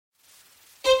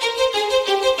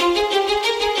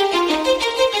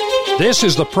This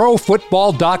is the Pro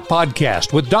Football Doc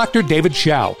Podcast with Dr. David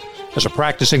Chao. As a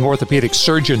practicing orthopedic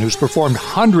surgeon who's performed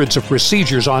hundreds of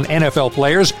procedures on NFL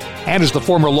players and as the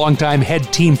former longtime head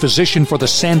team physician for the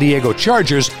San Diego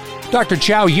Chargers, Dr.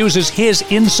 Chao uses his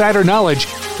insider knowledge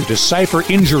to decipher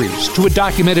injuries to a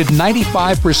documented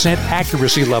 95%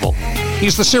 accuracy level.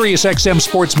 He's the SiriusXM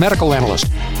sports medical analyst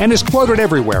and is quoted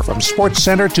everywhere from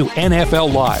SportsCenter to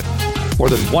NFL Live. More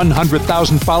than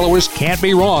 100,000 followers can't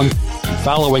be wrong in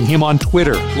following him on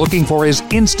Twitter, looking for his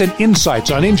instant insights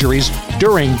on injuries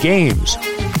during games.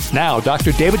 Now,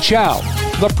 Dr. David Chao,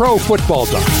 the Pro Football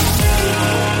Doc.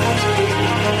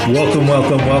 Welcome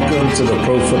to the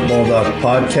Pro Football Doc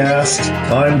Podcast.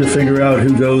 Time to figure out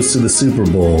who goes to the Super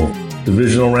Bowl.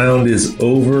 Divisional round is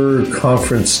over.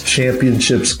 Conference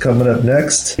championships coming up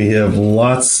next. We have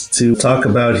lots to talk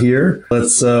about here.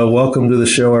 Let's welcome to the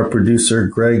show our producer,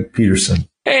 Greg Peterson.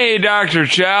 Hey, Dr.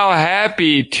 Chao.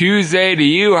 Happy Tuesday to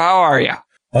you. How are you?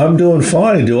 I'm doing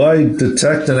fine. Do I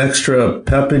detect an extra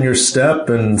pep in your step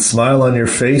and smile on your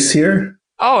face here?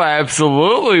 Oh,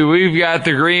 absolutely. We've got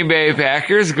the Green Bay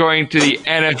Packers going to the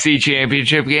NFC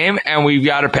Championship game, and we've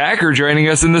got a Packer joining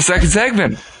us in the second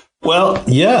segment. Well,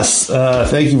 yes.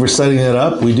 Thank you for setting it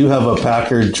up. We do have a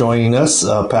Packer joining us,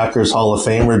 a Packers Hall of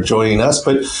Famer joining us,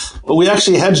 but we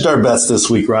actually hedged our bets this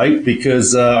week, right?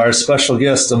 Because our special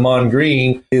guest, Ahman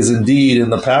Green, is indeed in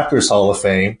the Packers Hall of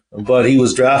Fame, but he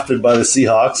was drafted by the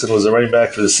Seahawks and was a running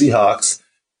back for the Seahawks,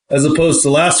 as opposed to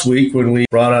last week when we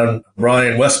brought on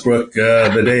Brian Westbrook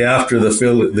the day after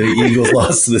the Eagles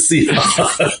lost to the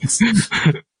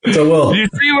Seahawks. So you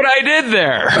see what I did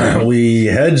there? We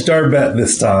hedged our bet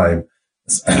this time.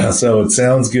 So it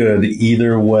sounds good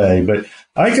either way. But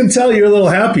I can tell you're a little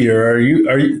happier. Are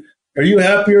you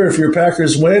happier if your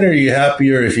Packers win, or are you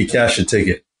happier if you cash a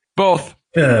ticket? Both.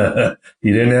 You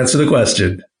didn't answer the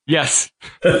question. Yes.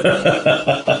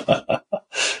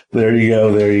 There you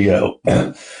go.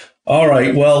 All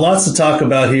right. Well, lots to talk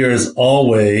about here as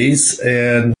always.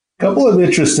 And a couple of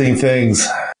interesting things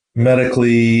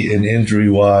medically and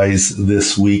injury-wise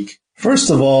this week. First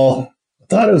of all, I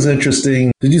thought it was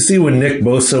interesting. Did you see when Nick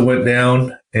Bosa went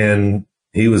down, and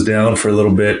he was down for a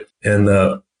little bit, and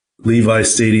the Levi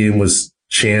Stadium was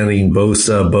chanting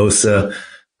Bosa,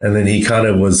 and then he kind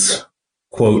of was,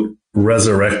 quote,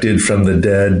 resurrected from the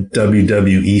dead,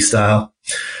 WWE style?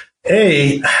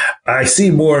 I see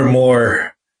more and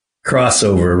more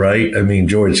crossover, right? I mean,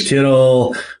 George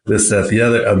Kittle, this, that, the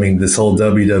other. I mean, this whole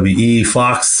WWE,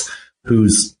 Fox,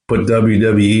 who's put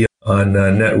WWE on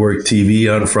network TV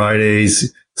on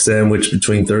Fridays, sandwiched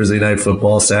between Thursday Night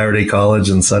Football, Saturday College,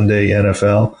 and Sunday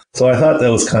NFL. So I thought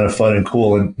that was kind of fun and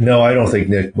cool. And no, I don't think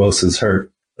Nick Bosa's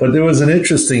hurt. But there was an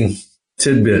interesting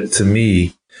tidbit to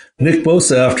me. Nick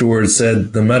Bosa afterwards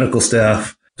said the medical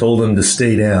staff told him to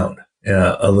stay down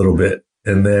a little bit.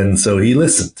 And then so he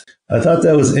listened. I thought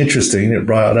that was interesting. It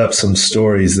brought up some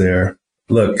stories there.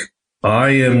 Look, I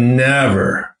am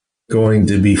never going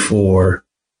to be for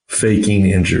faking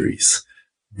injuries,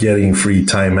 getting free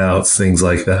timeouts, things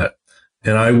like that.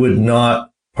 And I would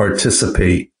not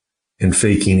participate in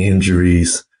faking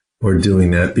injuries or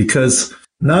doing that, because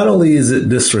not only is it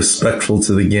disrespectful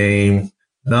to the game,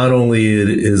 not only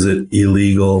is it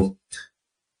illegal,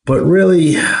 but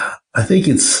really, I think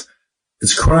it's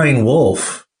crying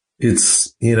wolf.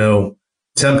 It's,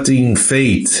 tempting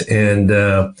fate, and,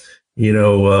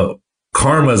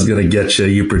 karma's going to get you.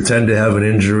 You pretend to have an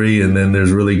injury, and then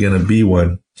there's really going to be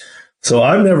one. So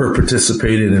I've never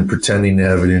participated in pretending to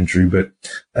have an injury, but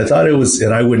I thought it was,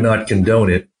 and I would not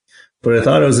condone it, but I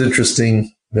thought it was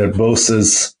interesting that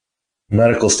Bosa's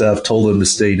medical staff told him to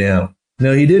stay down.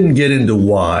 Now, he didn't get into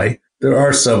why. There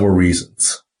are several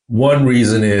reasons. One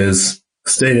reason is,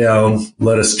 stay down,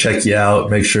 let us check you out,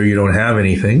 make sure you don't have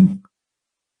anything.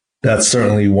 That's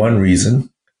certainly one reason.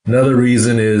 Another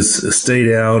reason is stay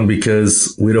down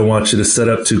because we don't want you to set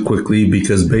up too quickly,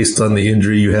 because based on the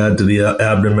injury you had to the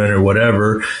abdomen or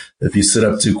whatever, if you sit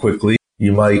up too quickly,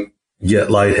 you might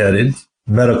get lightheaded.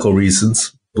 Medical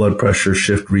reasons, blood pressure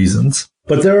shift reasons.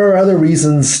 But there are other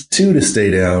reasons too to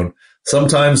stay down.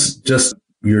 Sometimes just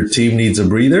your team needs a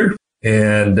breather.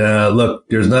 And look,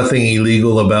 there's nothing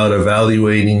illegal about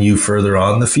evaluating you further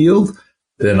on the field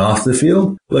than off the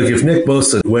field. Look, if Nick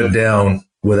Bosa went down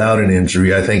without an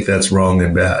injury, I think that's wrong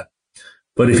and bad.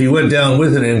 But if he went down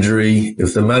with an injury,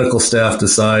 if the medical staff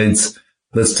decides,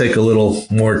 let's take a little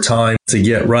more time to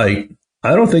get right,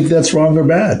 I don't think that's wrong or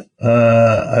bad.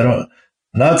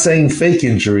 Not saying fake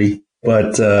injury,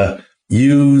 but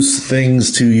use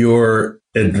things to your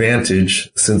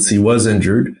advantage since he was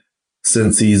injured,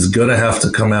 since he's going to have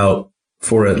to come out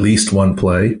for at least one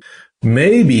play.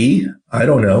 Maybe, I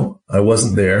don't know, I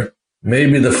wasn't there,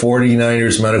 maybe the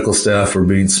 49ers medical staff were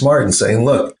being smart and saying,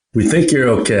 look, we think you're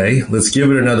okay. Let's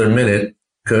give it another minute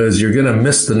because you're going to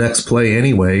miss the next play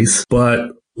anyways,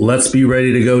 but let's be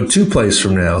ready to go 2 plays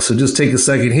from now. So just take a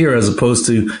second here as opposed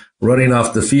to running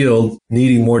off the field,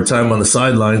 needing more time on the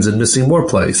sidelines and missing more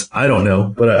plays. I don't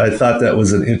know, but I thought that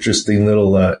was an interesting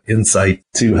little insight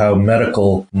to how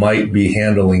medical might be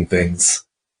handling things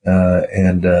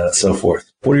and so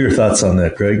forth. What are your thoughts on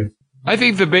that, Greg? I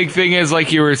think the big thing is,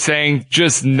 like you were saying,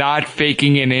 just not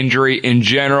faking an injury in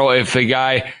general. If the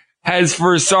guy has,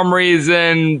 for some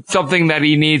reason, something that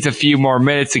he needs a few more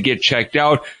minutes to get checked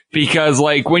out, because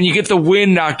like when you get the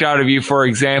wind knocked out of you, for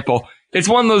example, it's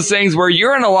one of those things where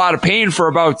you're in a lot of pain for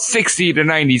about 60 to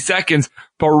 90 seconds,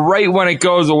 but right when it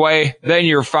goes away, then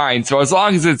you're fine. So as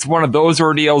long as it's one of those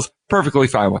ordeals, perfectly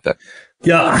fine with it.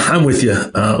 Yeah, I'm with you.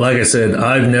 Like I said,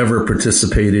 I've never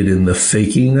participated in the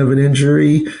faking of an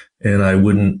injury, and I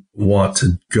wouldn't want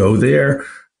to go there.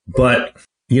 But,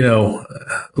 you know,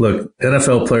 look,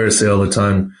 NFL players say all the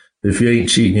time, if you ain't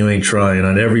cheating, you ain't trying.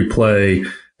 On every play,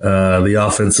 the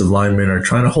offensive linemen are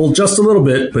trying to hold just a little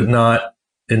bit, but not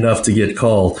enough to get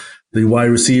called. The wide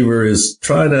receiver is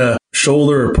trying to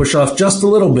shoulder or push off just a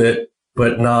little bit,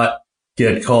 but not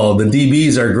get called. The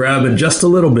DBs are grabbing just a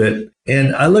little bit.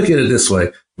 And I look at it this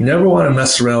way. You never want to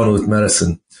mess around with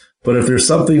medicine. But if there's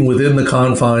something within the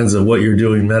confines of what you're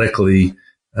doing medically,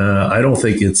 I don't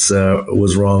think it's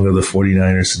was wrong of the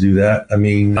 49ers to do that. I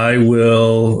mean, I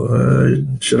will,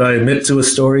 should I admit to a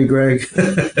story, Greg?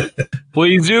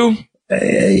 Please do.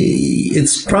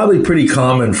 It's probably pretty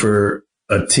common for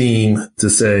a team to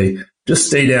say, just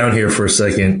stay down here for a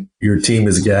second. Your team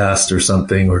is gassed or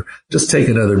something, or just take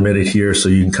another minute here so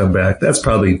you can come back. That's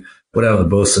probably what happened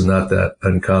to Bosa, not that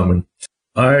uncommon.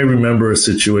 I remember a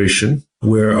situation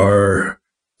where our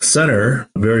center,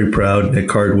 very proud,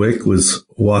 Nick Hardwick, was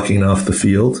walking off the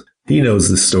field. He knows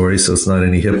this story, so it's not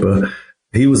any HIPAA.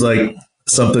 He was like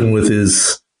something with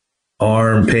his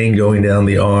arm, pain going down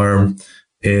the arm,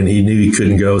 and he knew he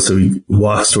couldn't go, so he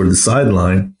walks toward the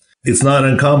sideline. It's not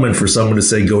uncommon for someone to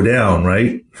say, go down,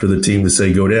 right? For the team to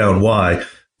say, go down. Why?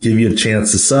 Give you a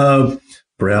chance to sub.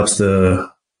 Perhaps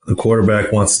the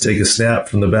quarterback wants to take a snap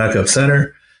from the backup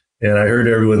center. And I heard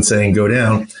everyone saying, go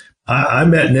down. I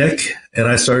met Nick and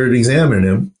I started examining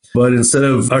him. But instead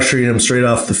of ushering him straight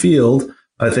off the field,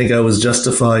 I think I was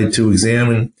justified to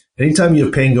examine. Anytime you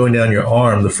have pain going down your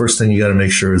arm, the first thing you got to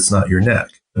make sure it's not your neck.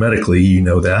 Medically, you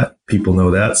know that. People know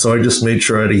that. So I just made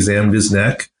sure I'd examined his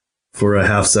neck for a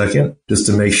half second just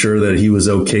to make sure that he was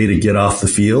okay to get off the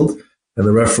field. And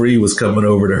the referee was coming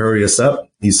over to hurry us up.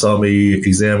 He saw me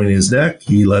examining his neck.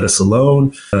 He let us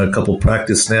alone. A couple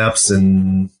practice snaps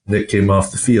and Nick came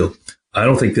off the field. I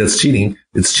don't think that's cheating.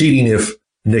 It's cheating if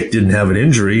Nick didn't have an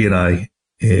injury and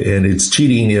it's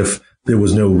cheating if there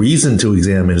was no reason to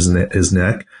examine his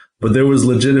neck, but there was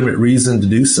legitimate reason to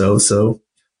do so. So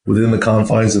within the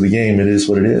confines of the game, it is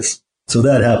what it is. So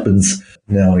that happens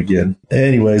now and again.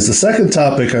 Anyways, the second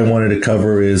topic I wanted to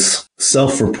cover is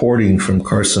self-reporting from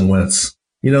Carson Wentz.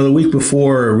 You know, the week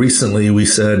before, recently, we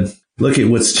said, look at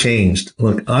what's changed.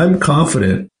 Look, I'm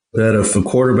confident that if a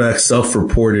quarterback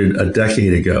self-reported a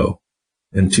decade ago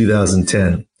in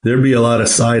 2010, there'd be a lot of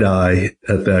side eye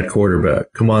at that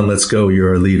quarterback. Come on, let's go. You're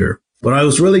our leader. But I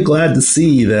was really glad to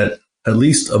see that at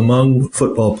least among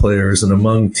football players and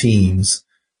among teams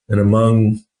and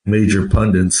among major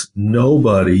pundits,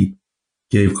 nobody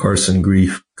gave Carson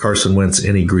Wentz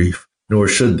any grief, nor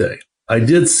should they. I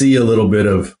did see a little bit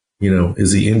of,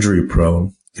 is he injury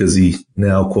prone? Because he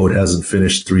now, quote, hasn't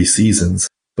finished 3 seasons,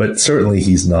 but certainly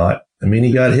he's not. I mean,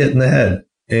 he got hit in the head.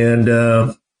 And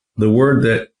the word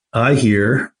that I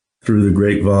hear through the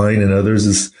grapevine and others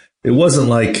is it wasn't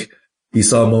like he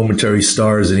saw momentary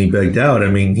stars and he begged out. I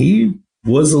mean, he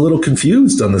was a little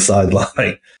confused on the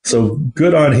sideline. So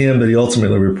good on him that he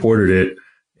ultimately reported it.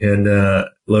 And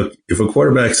look, if a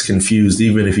quarterback's confused,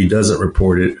 even if he doesn't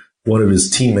report it, one of his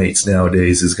teammates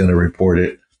nowadays is going to report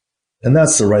it. And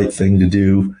that's the right thing to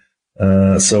do.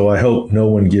 So I hope no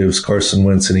one gives Carson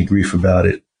Wentz any grief about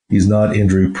it. He's not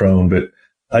injury prone, but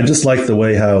I just like the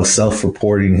way how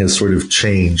self-reporting has sort of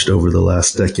changed over the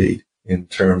last decade in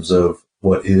terms of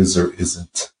what is or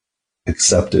isn't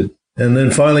accepted. And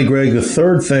then finally, Greg, the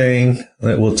third thing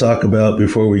that we'll talk about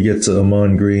before we get to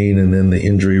Ahman Green and then the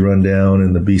injury rundown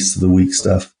and the Beast of the Week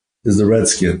stuff is the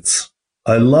Redskins.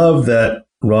 I love that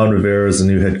Ron Rivera is the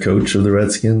new head coach of the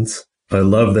Redskins. I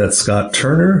love that Scott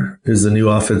Turner is the new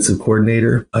offensive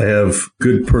coordinator. I have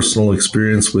good personal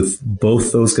experience with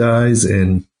both those guys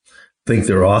and think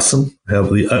they're awesome. I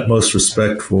have the utmost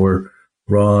respect for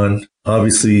Ron,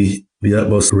 obviously the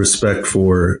utmost respect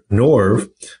for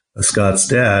Norv, Scott's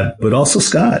dad, but also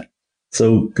Scott.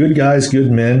 So good guys,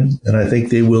 good men, and I think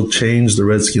they will change the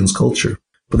Redskins culture.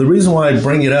 But the reason why I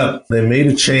bring it up, they made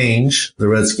a change, the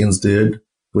Redskins did,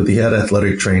 with the head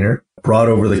athletic trainer, brought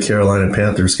over the Carolina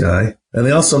Panthers guy. And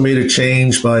they also made a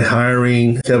change by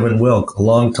hiring Kevin Wilk, a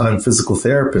longtime physical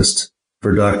therapist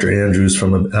for Dr. Andrews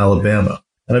from Alabama.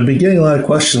 And I've been getting a lot of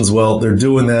questions. Well, they're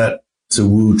doing that to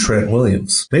woo Trent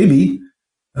Williams. Maybe.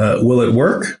 Will it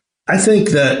work? I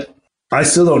think that I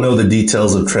still don't know the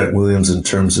details of Trent Williams in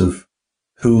terms of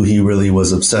who he really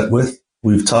was upset with.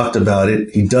 We've talked about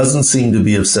it. He doesn't seem to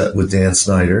be upset with Dan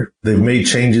Snyder. They've made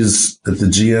changes at the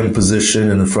GM position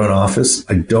in the front office.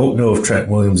 I don't know if Trent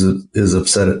Williams is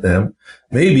upset at them.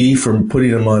 Maybe from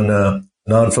putting him on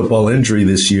non-football injury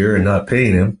this year and not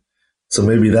paying him. So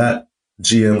maybe that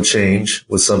GM change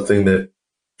was something that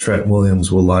Trent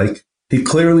Williams will like. He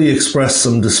clearly expressed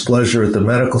some displeasure at the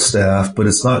medical staff, but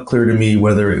it's not clear to me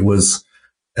whether it was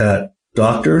at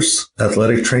doctors,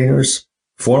 athletic trainers,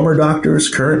 former doctors,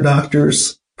 current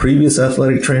doctors, previous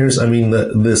athletic trainers. I mean,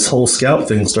 this whole scout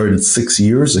thing started 6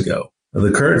 years ago.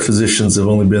 The current physicians have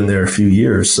only been there a few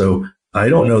years, so I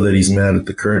don't know that he's mad at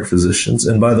the current physicians.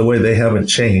 And by the way, they haven't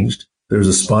changed. There's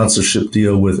a sponsorship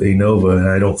deal with Anova, and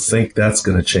I don't think that's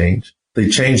going to change. They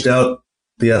changed out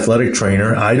the athletic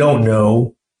trainer. I don't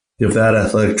know if that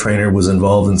athletic trainer was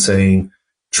involved in saying,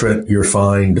 Trent, you're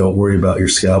fine, don't worry about your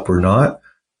scalp or not,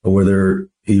 or whether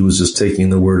he was just taking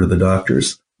the word of the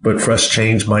doctors. But fresh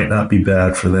change might not be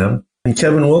bad for them. And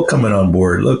Kevin Wilk coming on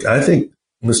board. Look, I think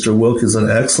Mr. Wilk is an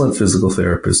excellent physical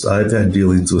therapist. I've had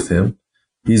dealings with him.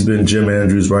 He's been Jim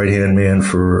Andrews' right-hand man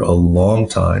for a long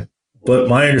time. But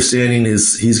my understanding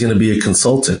is he's going to be a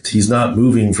consultant. He's not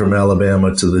moving from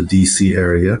Alabama to the D.C.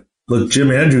 area. Look,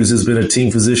 Jim Andrews has been a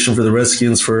team physician for the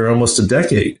Redskins for almost a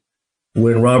decade.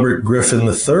 When Robert Griffin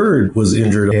III was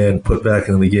injured and put back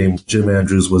into the game, Jim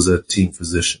Andrews was a team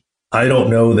physician. I don't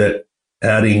know that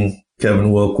adding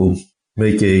Kevin Wilk will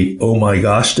make a oh my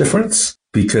gosh difference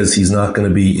because he's not going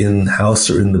to be in-house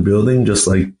or in the building, just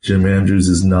like Jim Andrews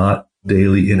is not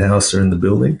daily in-house or in the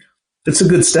building. It's a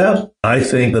good step. I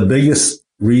think the biggest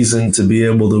reason to be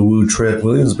able to woo Trent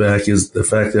Williams back is the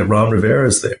fact that Ron Rivera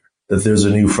is there, that there's a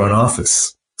new front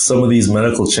office. Some of these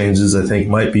medical changes, I think,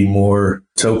 might be more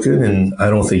token, and I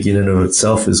don't think in and of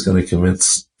itself is going to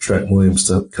convince Trent Williams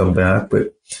to come back.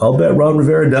 But I'll bet Ron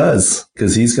Rivera does,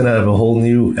 because he's going to have a whole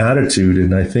new attitude,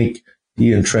 and I think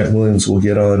he and Trent Williams will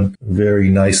get on very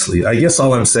nicely. I guess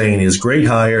all I'm saying is great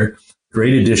hire,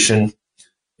 great addition,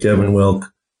 Kevin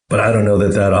Wilk, but I don't know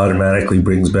that that automatically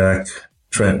brings back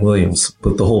Trent Williams.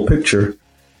 But the whole picture,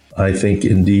 I think,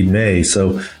 indeed may.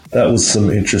 So that was some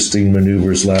interesting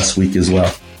maneuvers last week as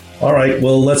well. All right,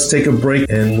 well, let's take a break,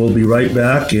 and we'll be right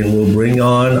back, and we'll bring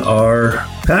on our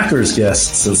Packers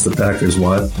guest since the Packers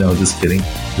won. No, just kidding.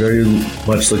 Very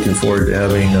much looking forward to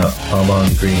having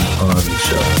Ahman Green on the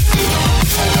show.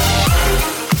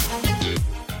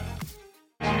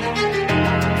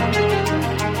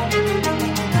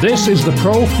 This is the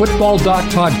Pro Football Doc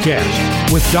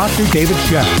Podcast with Dr. David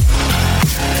Shaw.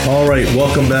 All right,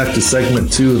 welcome back to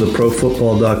segment 2 of the Pro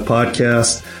Football Doc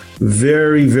Podcast.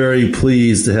 Very, very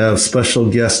pleased to have special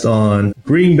guest on,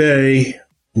 Green Bay,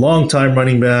 longtime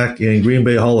running back and Green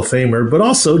Bay Hall of Famer, but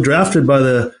also drafted by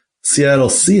the Seattle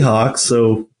Seahawks,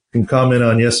 so can comment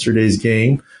on yesterday's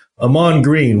game. Ahman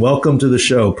Green, welcome to the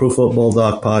show, Pro Football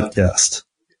Doc Podcast.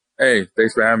 Hey,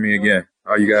 thanks for having me again.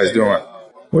 How you guys doing?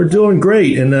 We're doing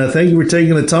great, and thank you for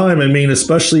taking the time. I mean,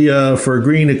 especially for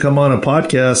Green to come on a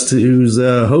podcast whose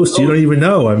host you don't even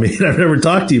know. I mean, I've never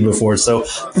talked to you before, so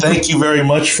thank you very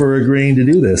much for agreeing to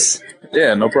do this.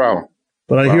 Yeah, no problem.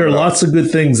 But I hear lots of good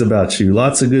things about you,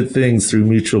 lots of good things through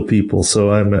mutual people,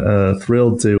 so I'm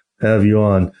thrilled to have you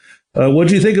on. What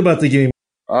did you think about the game?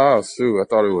 Oh, shoot, I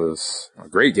thought it was a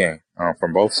great game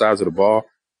from both sides of the ball.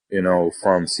 You know,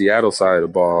 from Seattle side of the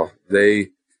ball,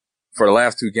 for the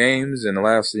last 2 games and that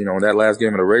last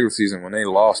game of the regular season when they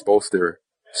lost both their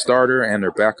starter and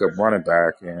their backup running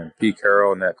back, and Pete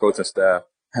Carroll and that coaching staff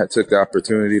took the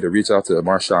opportunity to reach out to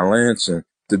Marshawn Lynch and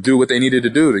to do what they needed to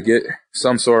do to get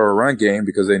some sort of a run game,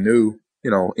 because they knew,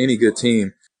 any good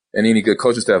team and any good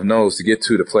coaching staff knows to get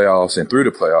to the playoffs and through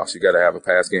the playoffs, you got to have a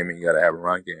pass game and you got to have a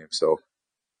run game. So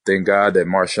thank God that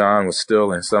Marshawn was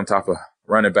still in some type of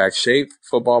running back shape,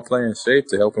 football playing shape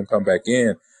to help him come back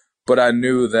in. But I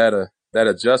knew that that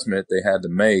adjustment they had to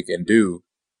make and do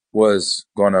was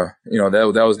gonna,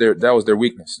 that was their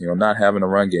weakness. Not having a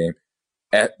run game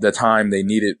at the time they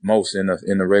needed most in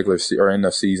the regular or in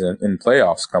the season in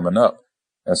playoffs coming up.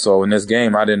 And so in this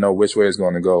game, I didn't know which way it was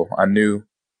going to go. I knew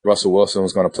Russell Wilson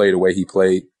was going to play the way he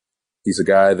played. He's a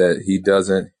guy that he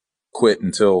doesn't quit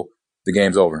until the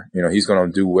game's over. He's going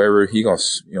to do wherever he going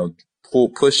to,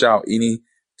 push out any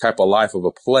type of life of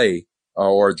a play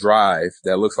or a drive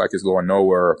that looks like it's going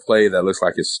nowhere, or a play that looks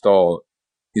like it's stalled.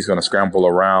 He's going to scramble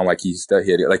around like he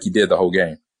did the whole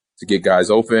game to get guys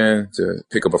open, to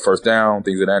pick up a first down,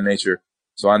 things of that nature.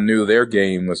 So I knew their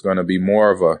game was going to be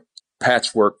more of a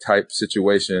patchwork type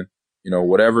situation.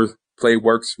 Whatever play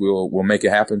works, we'll make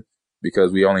it happen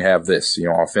because we only have this,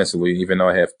 offensively, even though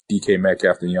I have DK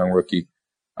Metcalf, the young rookie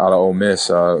out of Ole Miss,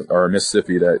 or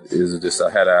Mississippi, that is just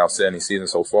had an outstanding season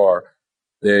so far.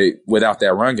 Without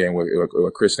that run game with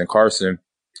Christian Carson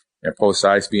and Post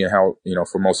Ice being out,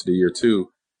 for most of the year too,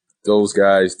 those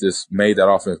guys just made that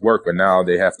offense work. But now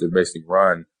they have to basically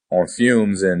run on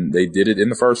fumes, and they did it in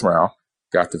the first round,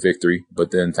 got the victory,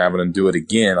 but then having to do it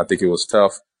again, I think it was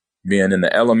tough being in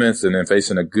the elements and then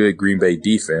facing a good Green Bay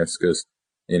defense because,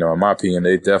 in my opinion,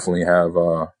 they definitely have,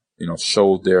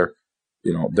 showed their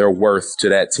worth to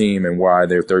that team and why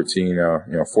they're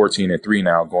 14-3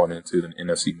 now going into the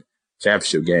NFC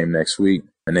Championship game next week.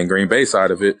 And then Green Bay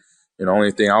side of it, the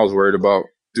only thing I was worried about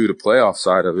through the playoff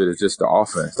side of it is just the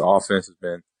offense. The offense has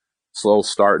been slow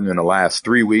starting in the last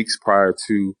 3 weeks prior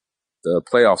to the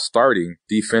playoffs starting.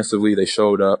 Defensively, they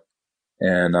showed up,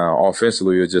 and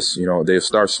offensively, it was just, they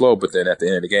start slow, but then at the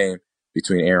end of the game,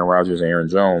 between Aaron Rodgers and Aaron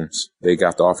Jones, they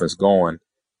got the offense going.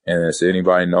 And as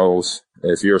anybody knows,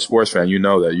 if you're a sports fan, you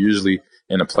know that usually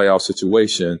in a playoff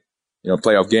situation,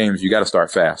 playoff games, you got to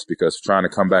start fast because trying to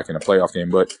come back in a playoff game.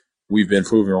 But we've been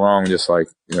proven wrong, just like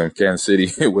Kansas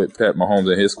City with Pat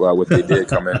Mahomes and his squad. What they did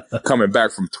coming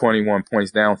back from 21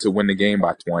 points down to win the game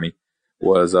by 20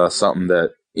 was something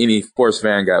that any sports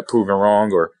fan got proven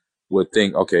wrong or would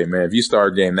think, okay, man, if you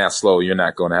start a game that slow, you're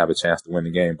not going to have a chance to win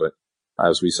the game. But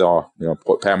as we saw,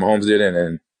 what Pat Mahomes did,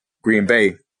 and Green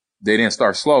Bay, they didn't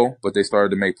start slow, but they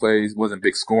started to make plays. It wasn't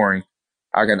big scoring.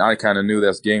 I kind of knew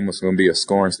that game was going to be a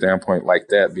scoring standpoint like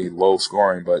that, be low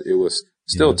scoring, but it was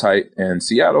still tight. And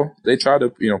Seattle, they tried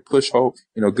to, push hope,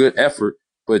 good effort,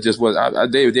 but it just was,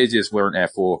 they just weren't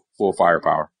at full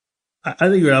firepower. I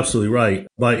think you're absolutely right.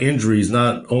 By injuries,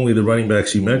 not only the running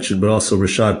backs you mentioned, but also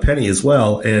Rashad Penny as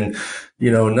well. And,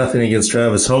 nothing against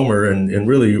Travis Homer and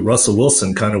really Russell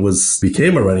Wilson kind of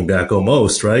became a running back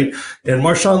almost, right? And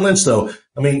Marshawn Lynch, though,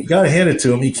 you got to hand it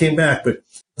to him. He came back, but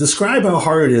describe how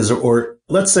hard it is, or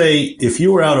let's say if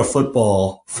you were out of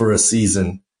football for a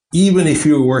season, even if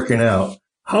you were working out,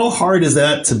 how hard is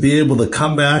that to be able to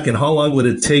come back, and how long would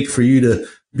it take for you to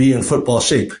be in football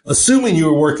shape? Assuming you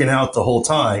were working out the whole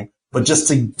time, but just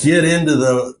to get into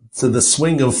the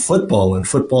swing of football and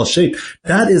football shape,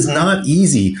 that is not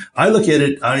easy. I look at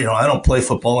it, I don't play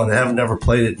football and I have never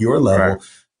played at your level, right,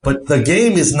 but the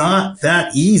game is not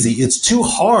that easy. It's too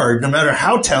hard, no matter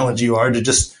how talented you are, to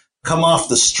just come off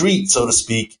the street, so to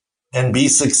speak, and be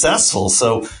successful.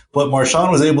 So what Marshawn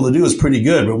was able to do is pretty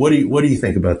good. But what do you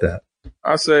think about that?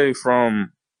 I say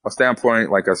from a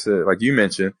standpoint, like I said, like you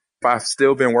mentioned, if I've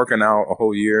still been working out a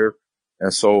whole year,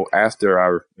 and so after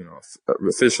I,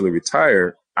 officially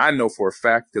retired, I know for a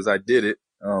fact because I did it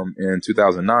in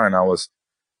 2009.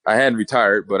 I hadn't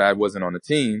retired, but I wasn't on the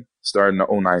team starting the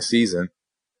 2009 season,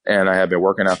 and I had been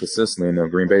working out consistently. And then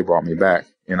Green Bay brought me back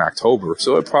in October,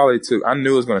 so it probably took. I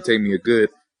knew it was going to take me a good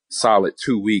solid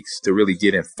 2 weeks to really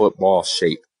get in football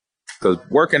shape. Because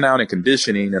working out and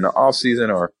conditioning in the off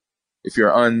season, or if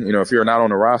you're if you're not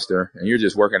on the roster and you're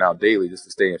just working out daily just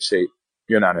to stay in shape,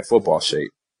 you're not in football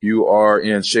shape. You are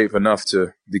in shape enough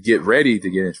to get ready to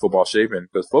get in football shape. And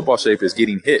because football shape is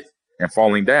getting hit and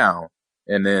falling down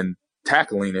and then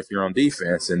tackling if you're on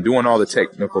defense and doing all the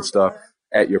technical stuff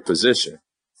at your position.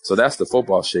 So that's the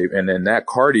football shape. And then that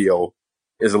cardio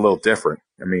is a little different.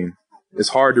 It's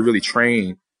hard to really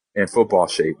train in football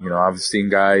shape. I've seen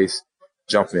guys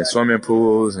jump in swimming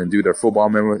pools and do their football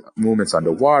movements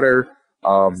underwater,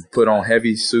 put on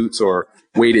heavy suits or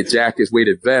weighted jackets,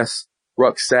 weighted vests,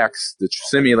 rucksacks to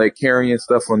simulate carrying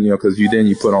stuff on, because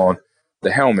you put on the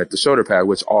helmet, the shoulder pad,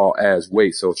 which all adds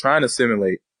weight. So trying to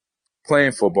simulate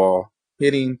playing football,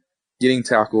 hitting, getting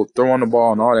tackled, throwing the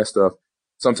ball and all that stuff,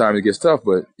 sometimes it gets tough,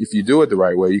 but if you do it the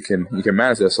right way, you can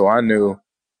manage that. So I knew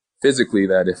physically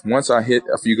that if once I hit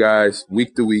a few guys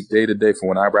week to week, day to day from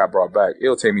when I got brought back,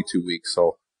 it'll take me 2 weeks.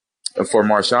 So for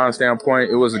Marshawn's standpoint,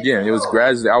 it was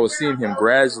gradually, I was seeing him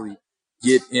gradually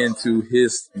get into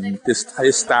his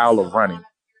style of running.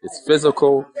 It's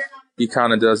physical. He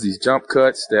kind of does these jump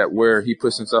cuts where he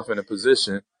puts himself in a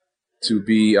position to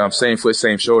be same foot,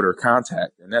 same shoulder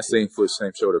contact. And that same foot,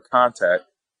 same shoulder contact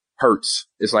hurts.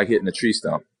 It's like hitting a tree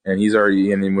stump. And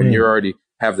then when you already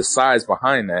have the size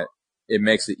behind that, it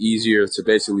makes it easier to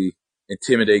basically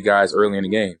intimidate guys early in the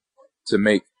game, to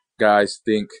make guys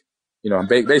think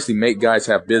basically make guys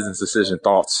have business decision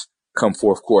thoughts come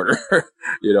fourth quarter,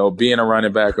 being a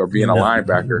running back or being a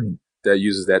linebacker that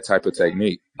uses that type of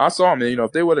technique. I saw them,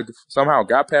 if they would have somehow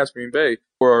got past Green Bay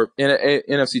or in an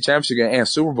NFC Championship game and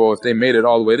Super Bowl, if they made it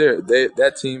all the way there,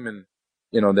 that team and,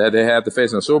 that they had to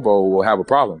face in the Super Bowl will have a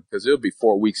problem because it'll be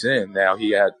 4 weeks in. Now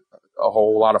he had a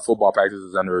whole lot of football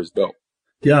practices under his belt.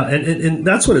 Yeah, and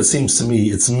that's what it seems to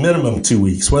me. It's minimum 2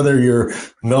 weeks, whether you're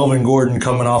Melvin Gordon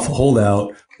coming off a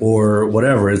holdout or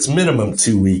whatever. It's minimum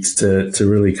 2 weeks to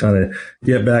really kind of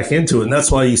get back into it. And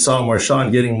that's why you saw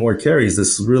Marshawn getting more carries.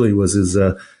 This really was his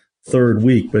third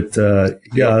week. But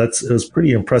it was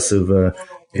pretty impressive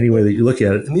any way that you look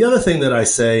at it. And the other thing that I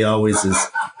say always is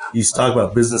you talk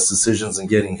about business decisions and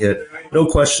getting hit. No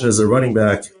question, as a running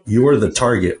back, you're the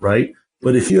target, right?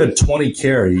 But if you had 20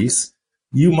 carries,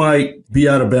 you might be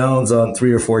out of bounds on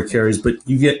 3 or 4 carries, but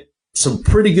you get some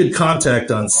pretty good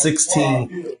contact on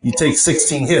 16. You take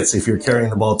 16 hits if you're carrying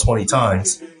the ball 20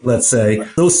 times, let's say.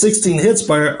 Those 16 hits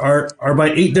are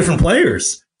by 8 different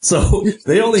players. So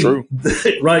they only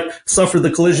suffered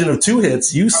the collision of 2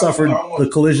 hits. You suffered the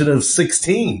collision of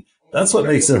 16. That's what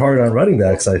makes it hard on running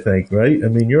backs, I think, right? I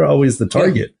mean, you're always the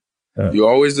target.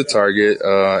 You're always the target,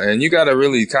 and you got to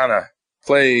really kind of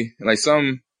play like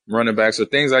some running backs or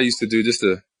things I used to do just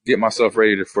to get myself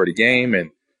ready for the game.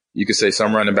 And you could say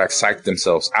some running backs psych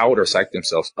themselves out or psych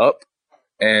themselves up.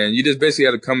 And you just basically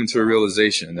had to come into a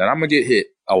realization that I'm going to get hit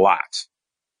a lot.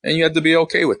 And you have to be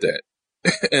okay with that.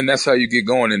 And that's how you get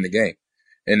going in the game.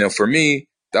 And then for me,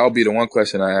 that would be the one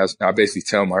question I ask. I basically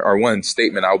tell or one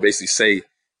statement I would basically say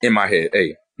in my head,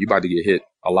 hey, you about to get hit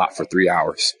a lot for 3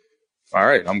 hours. All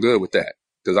right, I'm good with that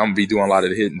because I'm going to be doing a lot of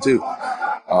the hitting too.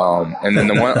 And then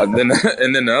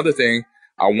the other thing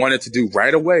I wanted to do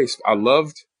right away, I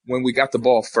loved when we got the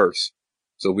ball first.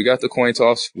 So we got the coin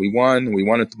toss. We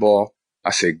wanted the ball.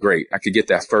 I said, great. I could get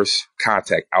that first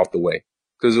contact out the way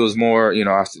because it was more,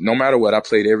 no matter what, I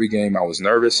played every game. I was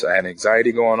nervous. I had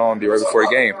anxiety going on right before a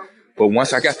game. But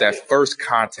once I got that first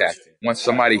contact, once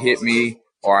somebody hit me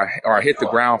or I hit the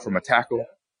ground from a tackle,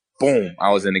 boom,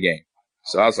 I was in the game.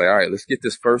 So I was like, all right, let's get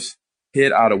this first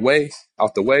hit out the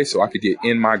way so I could get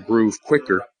in my groove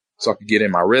quicker, so I could get in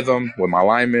my rhythm with my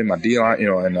linemen, my D-line,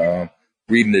 and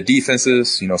reading the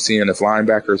defenses, seeing if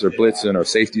linebackers are blitzing or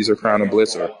safeties are trying to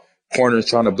blitz or corners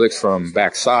trying to blitz from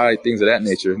backside, things of that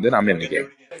nature. Then I'm in the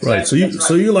game. Right. So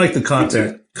you like the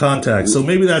contact. So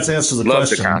maybe that answers the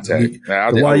question. Love the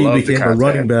contact. Why you became a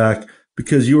running back,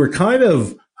 because you were kind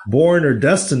of born or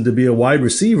destined to be a wide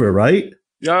receiver, right?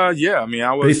 Yeah. I mean,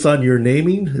 I was based on your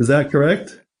naming. Is that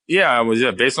correct? Yeah, I was.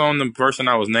 Yeah, based on the person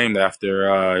I was named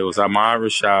after. It was Ahmad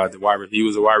Rashad. He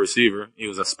was a wide receiver. He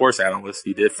was a sports analyst.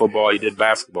 He did football. He did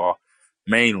basketball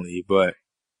mainly. But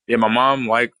yeah, my mom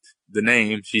liked the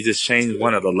name. She just changed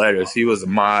one of the letters. He was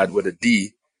Ahmad with a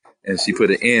D, and she put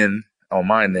an N on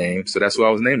my name. So that's what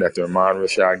I was named after, Ahmad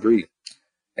Rashad Greed.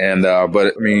 And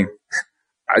but I mean,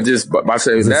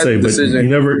 decision.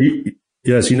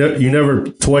 You never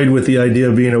toyed with the idea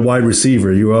of being a wide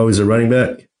receiver. You were always a running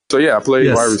back. So, yeah, I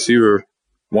played wide receiver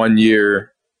 1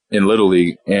 year in Little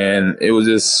League, and it was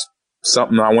just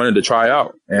something I wanted to try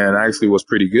out. And I actually was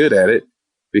pretty good at it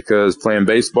because playing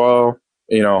baseball,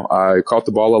 I caught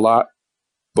the ball a lot.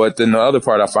 But then the other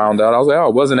part I found out, I was like,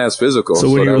 it wasn't as physical. So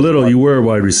when you were little, you were a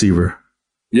wide receiver?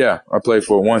 Yeah, I played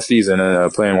for 1 season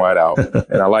playing wide out,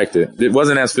 and I liked it. It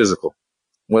wasn't as physical.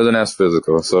 So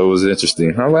it was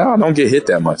interesting. I was like, I don't get hit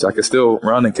that much. I could still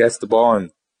run and catch the ball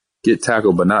and get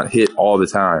tackled, but not hit all the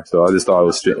time. So I just thought it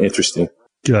was interesting.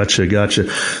 Gotcha.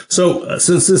 So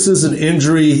since this is an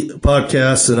injury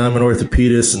podcast and I'm an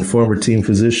orthopedist and former team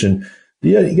physician,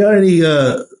 you got any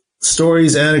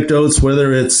stories, anecdotes,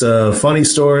 whether it's funny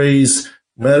stories,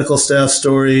 medical staff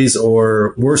stories,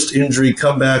 or worst injury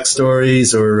comeback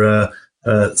stories, or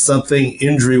something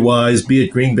injury-wise, be it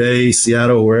Green Bay,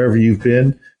 Seattle, wherever you've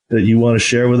been, that you want to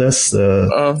share with us,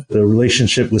 the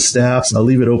relationship with staffs? I'll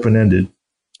leave it open-ended.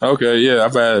 Okay, yeah,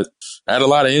 I had a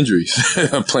lot of injuries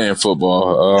playing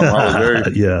football. I was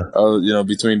very,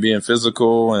 between being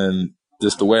physical and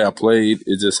just the way I played,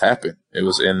 it just happened.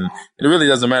 And it really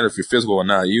doesn't matter if you're physical or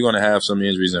not. You're going to have some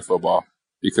injuries in football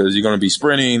because you're going to be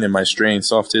sprinting and might strain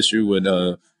soft tissue with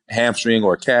a hamstring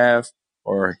or a calf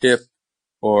or a hip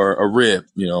or a rib,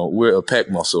 with a pec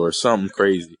muscle or something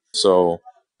crazy. So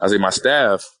I say my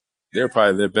staff, they're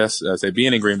probably the best. I say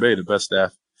being in Green Bay, the best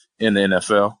staff in the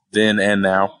NFL then and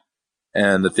now.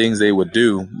 And the things they would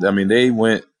do, I mean, they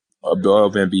went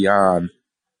above and beyond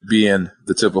being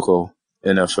the typical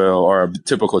NFL or a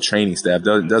typical training staff.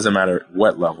 Doesn't matter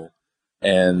what level.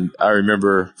 And I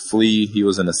remember Flea, he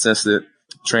was an assistant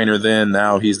trainer then.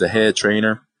 Now he's the head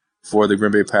trainer. for the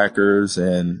Green Bay Packers.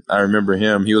 And I remember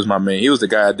him. He was the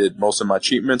guy I did most of my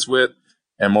treatments with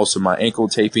and most of my ankle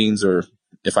tapings, or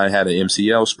if I had an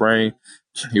MCL sprain,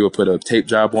 he would put a tape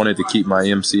job on it to keep my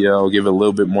MCL, give it a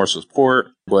little bit more support.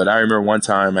 But I remember one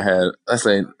time I had, let's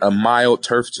say, a mild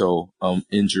turf toe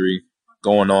injury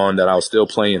going on that I was still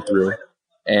playing through.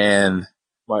 And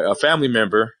a family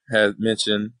member had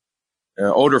mentioned, an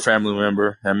older family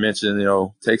member had mentioned,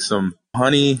 take some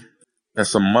honey and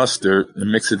some mustard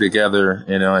and mix it together,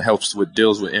 and it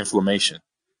deals with inflammation.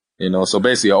 So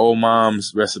basically an old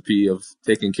mom's recipe of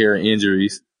taking care of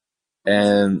injuries.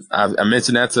 And I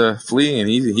mentioned that to Flea, and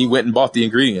he went and bought the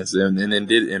ingredients and then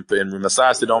did it and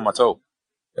massaged it on my toe.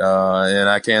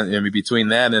 And between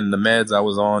that and the meds I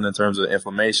was on in terms of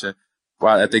inflammation,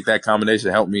 well, I think that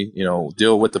combination helped me,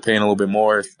 deal with the pain a little bit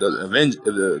more.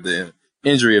 The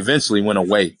injury eventually went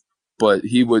away, but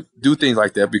he would do things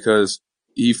like that because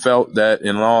he felt that,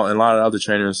 and a lot of other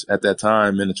trainers at that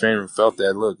time in the training room felt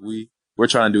that, look, we're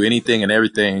trying to do anything and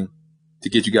everything to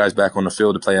get you guys back on the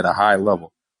field to play at a high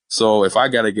level. So if I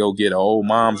got to go get an old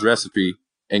mom's recipe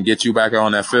and get you back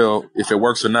on that field, if it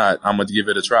works or not, I'm going to give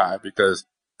it a try, because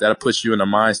that'll put you in the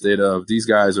mind state of these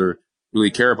guys are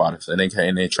really care about us, and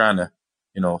they're trying to,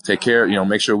 take care,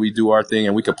 make sure we do our thing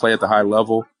and we can play at the high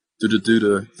level to do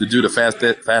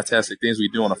the fantastic things we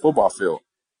do on a football field,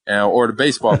 or the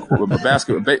baseball court,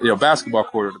 basketball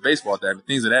court, or the baseball diamond,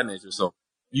 things of that nature. So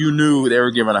you knew they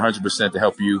were giving 100% to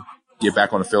help you get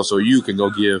back on the field, so you can go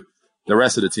give the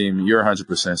rest of the team your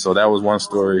 100%. So that was one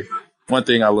story. One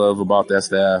thing I love about that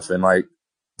staff, and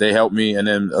they helped me. And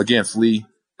then again, Flea,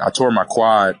 I tore my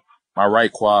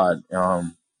right quad,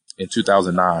 in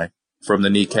 2009 from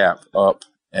the kneecap up,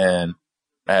 and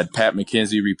I had Pat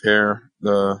McKenzie repair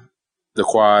the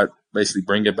quad, basically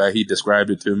bring it back. He described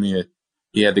it to me.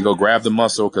 He had to go grab the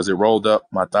muscle because it rolled up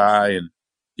my thigh, and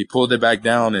he pulled it back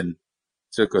down and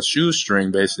took a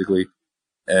shoestring basically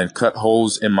and cut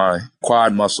holes in my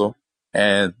quad muscle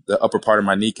and the upper part of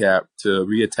my kneecap to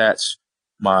reattach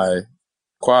my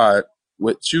quad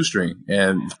with shoestring,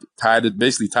 and tied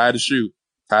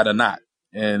a knot,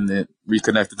 and it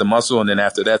reconnected the muscle. And then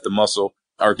after that, the muscle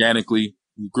organically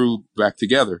grew back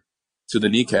together to the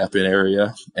kneecap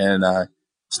area. And I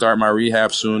start my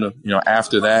rehab soon.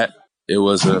 After that, it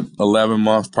was a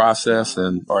 11-month process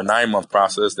or a 9-month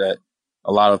process that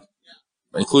a lot of,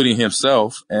 including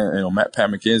himself and Pat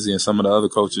McKenzie and some of the other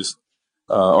coaches,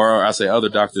 or I say other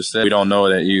doctors, said, we don't know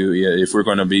that if we're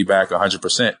going to be back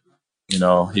 100%.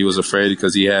 He was afraid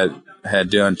because he had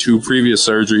done 2 previous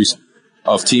surgeries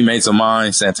of teammates of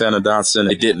mine, Santana Dotson.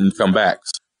 They didn't come back.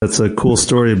 That's a cool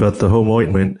story about the home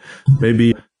ointment.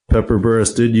 Maybe Pepper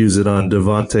Burris did use it on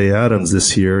Devontae Adams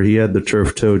this year. He had the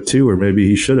turf toe too, or maybe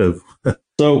he should have.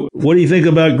 So what do you think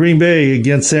about Green Bay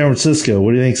against San Francisco?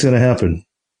 What do you think is going to happen?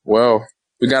 Well,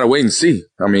 we got to wait and see.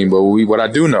 But what I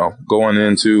do know going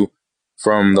into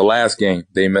from the last game,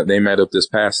 they met up this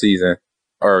past season,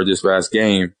 or this past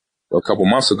game a couple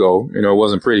months ago. It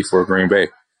wasn't pretty for Green Bay.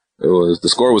 The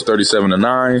score was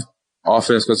 37-9.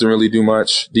 Offense couldn't really do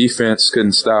much. Defense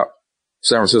couldn't stop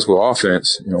San Francisco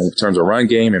offense, in terms of run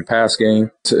game and pass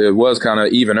game. It was kind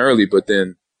of even early, but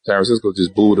then San Francisco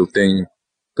just blew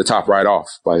the top right off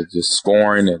by just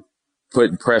scoring and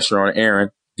putting pressure on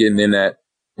Aaron, getting in that,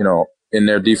 in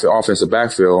their offensive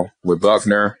backfield with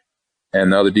Buckner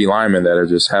and the other D linemen that are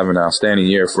just having an outstanding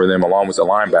year for them, along with the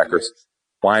linebackers.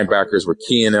 Linebackers were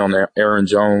keying on Aaron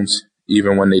Jones,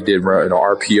 even when they did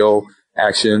RPO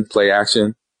action, play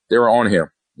action. They were on him,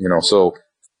 so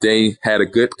they had a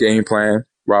good game plan.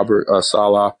 Robert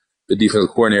Saleh, the defensive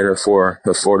coordinator for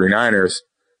the 49ers,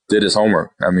 did his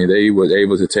homework. They were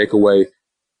able to take away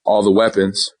all the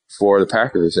weapons for the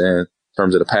Packers. And in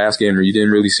terms of the pass game, you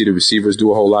didn't really see the receivers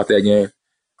do a whole lot that game.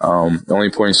 The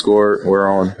only points scored were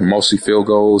on mostly field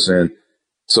goals. And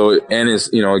so, and it's,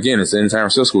 again, it's in San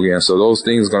Francisco again. So those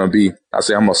things are going to be,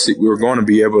 we're going to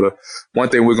be able to, one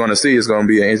thing we're going to see is going to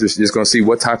be interesting, just going to see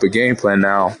what type of game plan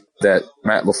now that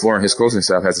Matt LaFleur and his coaching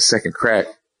staff has a second crack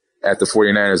at the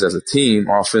 49ers as a team,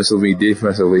 offensively,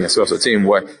 defensively, and special team,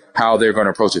 how they're going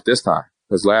to approach it this time.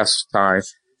 Because last time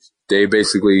they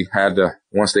basically had to,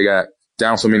 once they got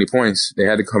down so many points, they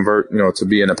had to convert, to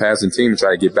being a passing team and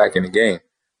try to get back in the game.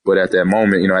 But at that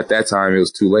moment, at that time, it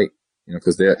was too late,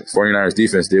 because the 49ers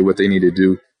defense did what they needed to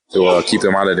do to keep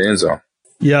them out of the end zone.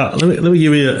 Yeah, let me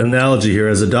give you an analogy here.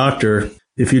 As a doctor,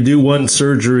 if you do one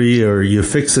surgery or you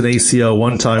fix an ACL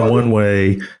one time one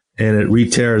way and it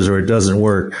re-tears or it doesn't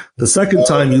work, the second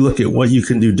time you look at what you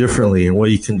can do differently and what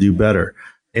you can do better.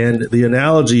 And the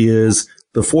analogy is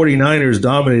the 49ers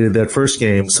dominated that first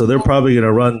game, so they're probably going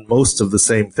to run most of the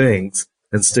same things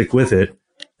and stick with it.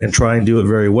 and try and do it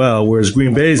very well. Whereas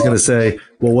Green Bay is going to say,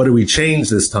 well, what do we change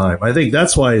this time? I think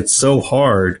that's why it's so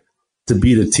hard to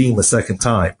beat a team a second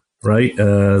time, right?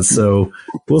 So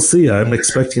we'll see. I'm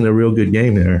expecting a real good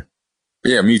game there.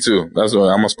 Yeah, me too. That's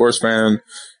why I'm a sports fan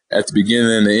at the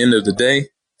beginning and the end of the day.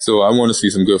 So I want to see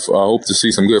some good. I hope to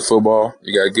see some good football.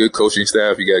 You got good coaching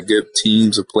staff. You got good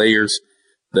teams of players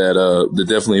that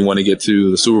definitely want to get to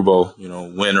the Super Bowl.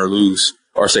 Win or lose,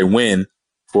 or say win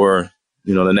for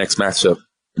the next matchup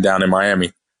down in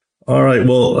Miami. All right.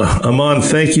 Well, Aman,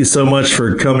 thank you so much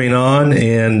for coming on,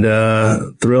 and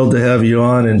thrilled to have you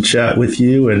on and chat with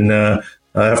you. And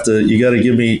you got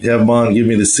to have Aman give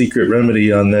me the secret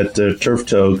remedy on that turf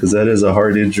toe, because that is a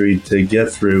hard injury to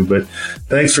get through. But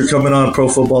thanks for coming on Pro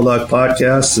Football Doc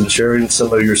Podcast and sharing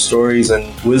some of your stories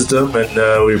and wisdom,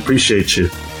 and we appreciate you.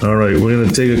 All right. We're going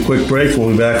to take a quick break.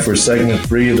 We'll be back for segment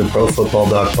 3 of the Pro Football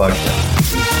Doc Podcast.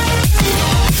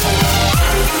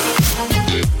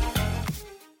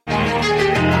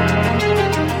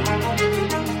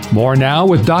 More now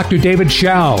with Dr. David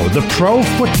Chao, the Pro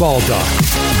Football Doc.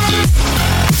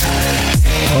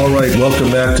 All right, welcome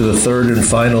back to the third and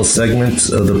final segment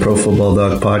of the Pro Football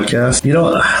Doc Podcast.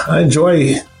 I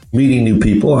enjoy meeting new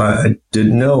people. I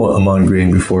didn't know Aman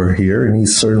Green before here, and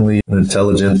he's certainly an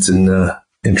intelligent and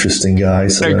interesting guy.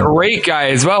 So, a great guy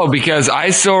as well, because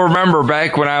I still remember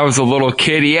back when I was a little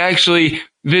kid, he actually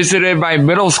visited my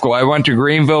middle school. I went to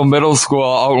Greenville Middle School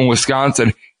out in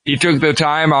Wisconsin. He took the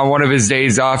time on one of his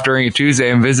days off during a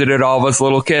Tuesday and visited all of us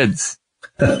little kids.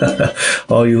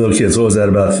 All you little kids. What was that,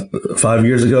 about 5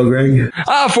 years ago, Greg?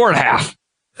 4.5.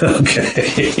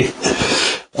 Okay.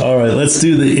 All right, let's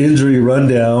do the injury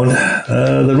rundown.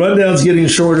 The rundown's getting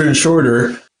shorter and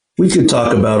shorter. We could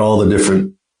talk about all the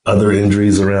different other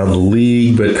injuries around the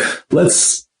league, but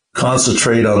let's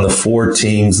concentrate on the 4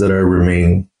 teams that are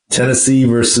remaining. Tennessee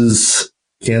versus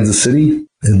Kansas City,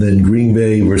 and then Green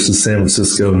Bay versus San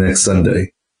Francisco next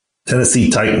Sunday. Tennessee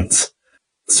Titans.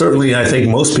 Certainly, I think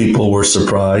most people were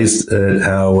surprised at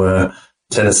how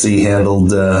Tennessee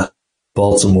handled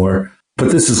Baltimore,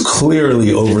 but this is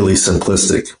clearly overly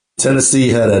simplistic. Tennessee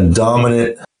had a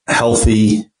dominant,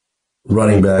 healthy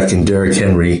running back in Derrick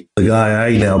Henry, the guy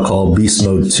I now call Beast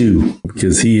Mode 2,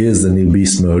 because he is the new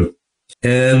Beast Mode.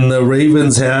 And the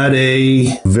Ravens had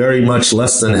a very much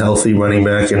less than healthy running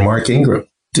back in Mark Ingram.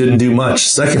 Didn't do much.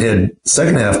 Second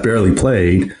half barely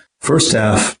played. First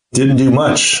half didn't do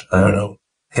much. I don't know,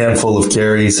 handful of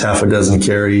carries, half a dozen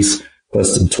carries,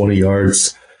 less than 20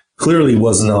 yards. Clearly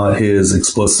was not his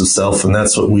explosive self, and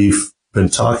that's what we've been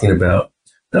talking about.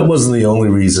 That wasn't the only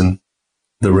reason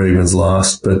the Ravens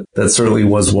lost, but that certainly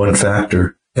was one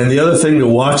factor. And the other thing to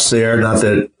watch there, not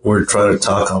that we're trying to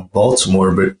talk on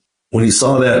Baltimore, but when you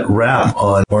saw that wrap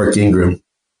on Mark Ingram,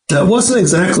 that wasn't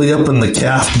exactly up in the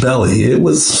calf belly. It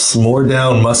was more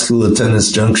down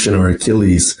musculotendinous junction or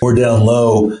Achilles, more down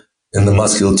low in the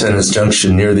musculotendinous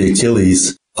junction near the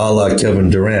Achilles, a la Kevin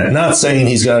Durant. Not saying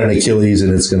he's got an Achilles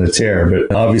and it's going to tear,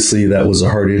 but obviously that was a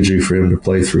hard injury for him to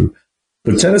play through.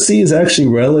 But Tennessee is actually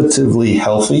relatively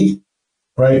healthy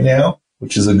right now,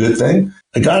 which is a good thing.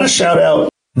 I got to shout out,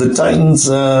 the Titans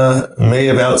may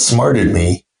have outsmarted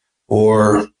me,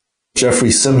 or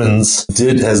Jeffrey Simmons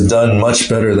has done much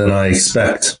better than I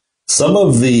expect. Some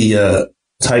of the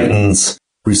Titans'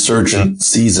 resurgent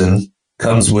season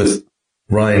comes with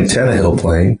Ryan Tannehill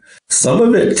playing. Some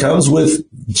of it comes with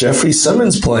Jeffrey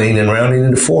Simmons playing and rounding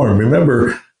into form.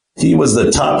 Remember, he was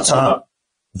the top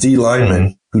D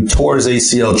lineman who tore his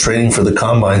ACL training for the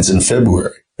combines in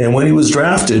February. And when he was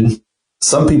drafted,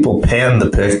 some people panned the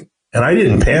pick, and I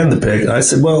didn't pan the pick. I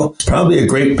said, well, it's probably a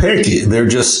great pick. They're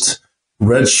just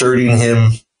redshirting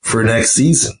him for next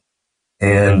season,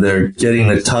 and they're getting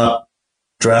a top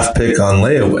draft pick on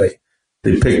layaway.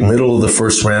 They picked middle of the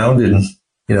first round, and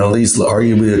these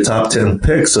arguably the top 10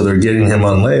 picks, so they're getting him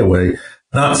on layaway,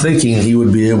 not thinking he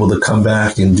would be able to come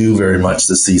back and do very much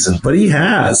this season. But he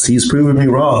has. He's proven me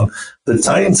wrong. The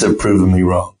Titans have proven me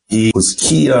wrong. He was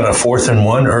key on a 4th and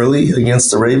 1 early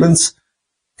against the Ravens,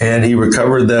 and he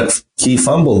recovered that key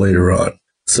fumble later on.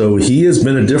 So he has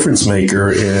been a difference maker,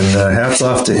 and hats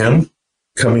off to him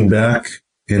coming back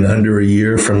in under a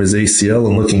year from his ACL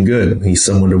and looking good. He's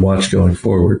someone to watch going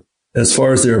forward. As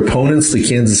far as their opponents, the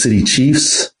Kansas City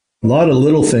Chiefs, a lot of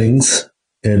little things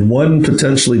and one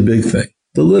potentially big thing.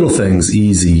 The little things,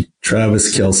 easy.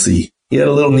 Travis Kelce. He had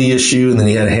a little knee issue, and then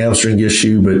he had a hamstring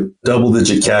issue, but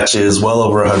double-digit catches, well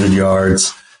over 100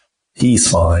 yards. He's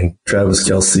fine. Travis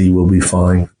Kelce will be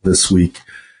fine this week.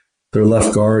 Their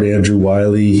left guard, Andrew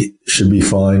Wiley, should be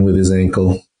fine with his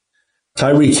ankle.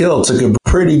 Tyreek Hill took a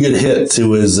pretty good hit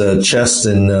to his chest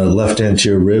and left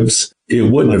anterior ribs.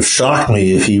 It wouldn't have shocked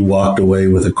me if he walked away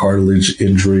with a cartilage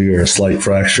injury or a slight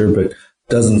fracture, but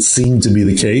doesn't seem to be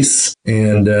the case,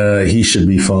 and he should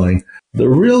be fine. The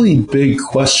really big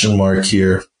question mark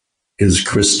here is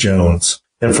Chris Jones.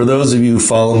 And for those of you who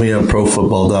follow me on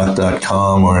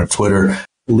ProFootballDoc.com or on Twitter,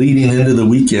 leading into the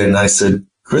weekend, I said,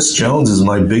 Chris Jones is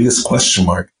my biggest question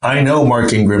mark. I know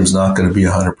Mark Ingram's not going to be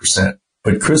 100%,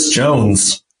 but Chris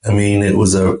Jones, I mean, it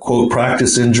was a, quote,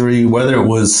 practice injury, whether it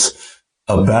was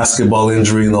a basketball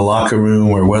injury in the locker room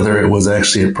or whether it was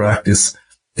actually at practice.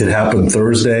 It happened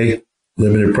Thursday,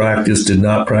 limited practice, did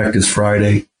not practice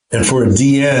Friday. And for a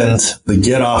D end, the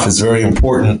get off is very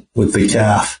important with the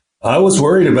calf. I was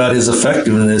worried about his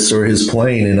effectiveness or his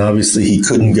playing, and obviously he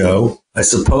couldn't go. I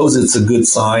suppose it's a good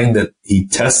sign that he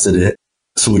tested it,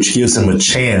 so which gives him a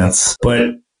chance. But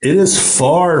it is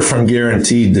far from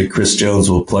guaranteed that Chris Jones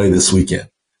will play this weekend.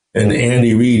 And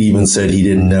Andy Reid even said he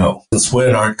didn't know. Since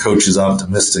when aren't coaches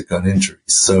optimistic on injuries?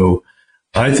 So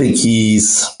I think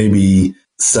he's maybe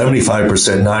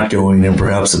 75% not going and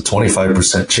perhaps a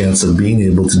 25% chance of being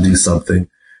able to do something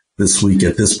this week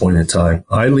at this point in time.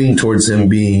 I lean towards him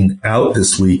being out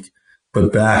this week,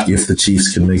 but back if the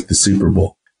Chiefs can make the Super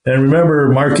Bowl. And remember,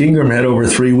 Mark Ingram had over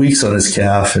 3 weeks on his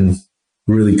calf and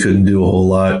really couldn't do a whole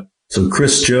lot. So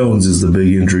Chris Jones is the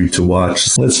big injury to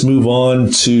watch. Let's move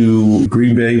on to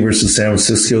Green Bay versus San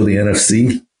Francisco, the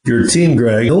NFC. Your team,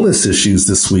 Greg, illness issues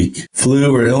this week.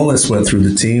 Flu or illness went through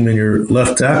the team, and your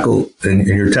left tackle and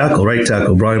your right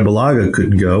tackle, Brian Bulaga,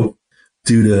 couldn't go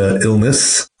due to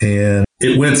illness. And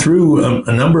it went through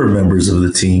a number of members of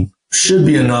the team. Should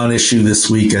be a non-issue this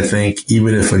week, I think,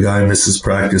 even if a guy misses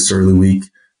practice early week.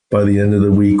 By the end of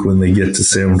the week, when they get to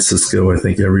San Francisco, I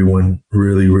think everyone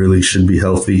really, really should be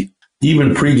healthy.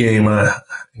 Even pregame,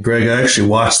 Greg, I actually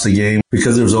watched the game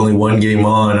because there was only one game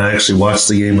on. I actually watched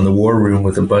the game in the war room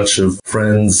with a bunch of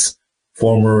friends,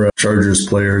 former Chargers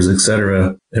players,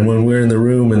 etc. And when we were in the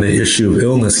room and the issue of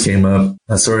illness came up,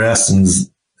 I sort of asked them,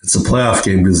 it's a playoff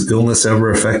game. Does illness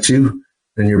ever affect you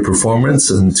and your performance?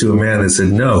 And to a man, they said,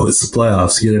 no, it's the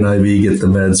playoffs. Get an IV, get the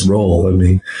meds, roll. I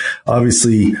mean,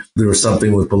 obviously there was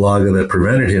something with Bulaga that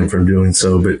prevented him from doing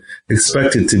so, but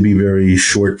expect it to be very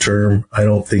short term. I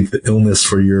don't think the illness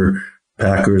for your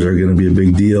Packers are going to be a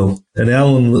big deal. And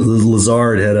Alan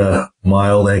Lazard had a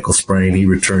mild ankle sprain. He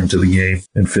returned to the game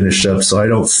and finished up. So I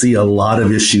don't see a lot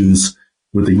of issues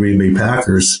with the Green Bay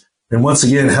Packers. And once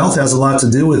again, health has a lot to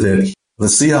do with it. The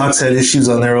Seahawks had issues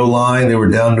on their O-line. They were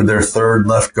down to their third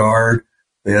left guard.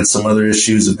 They had some other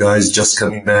issues of guys just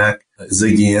coming back.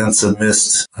 Ziggy Ansah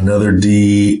missed. Another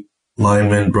D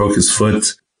lineman broke his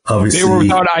foot. Obviously, they were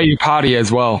without Ayupati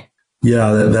as well.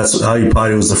 Yeah, that's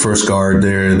Ayupati was the first guard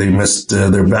there. They missed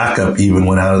their backup even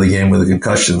went out of the game with a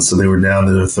concussion, so they were down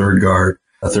to their third guard,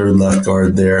 a third left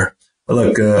guard there. But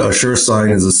look, a sure sign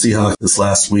is the Seahawks this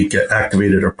last week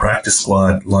activated a practice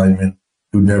squad lineman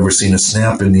who'd never seen a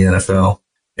snap in the NFL.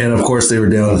 And of course, they were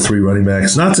down to 3 running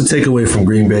backs. Not to take away from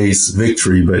Green Bay's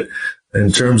victory, but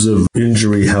in terms of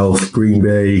injury health, Green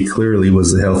Bay clearly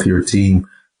was the healthier team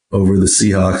over the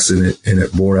Seahawks, and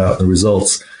it bore out the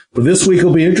results. But this week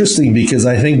will be interesting because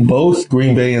I think both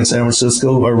Green Bay and San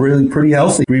Francisco are really pretty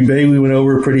healthy. Green Bay, we went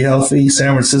over pretty healthy.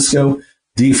 San Francisco,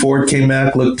 Dee Ford came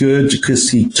back, looked good.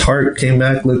 Jaquiski Tartt came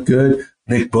back, looked good.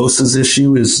 Nick Bosa's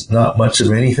issue is not much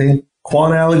of anything.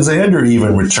 Quan Alexander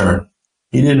even returned.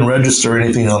 He didn't register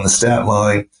anything on the stat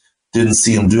line. Didn't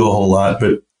see him do a whole lot,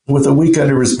 but with a week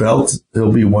under his belt,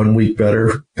 he'll be 1 week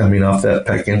better coming off that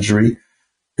pec injury.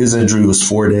 His injury was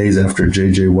 4 days after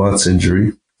J.J. Watt's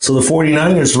injury. So the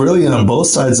 49ers really on both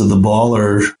sides of the ball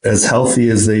are as healthy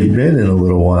as they've been in a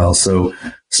little while. So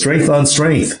strength on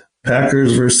strength,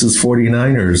 Packers versus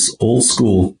 49ers, old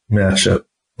school matchup,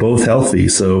 both healthy.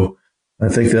 So I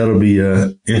think that'll be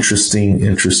a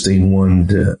interesting one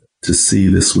to see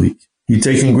this week. You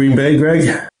taking Green Bay,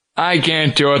 Greg? I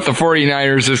can't do it. The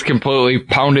 49ers just completely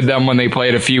pounded them when they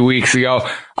played a few weeks ago.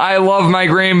 I love my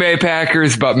Green Bay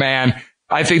Packers, but man,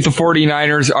 I think the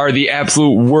 49ers are the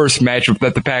absolute worst matchup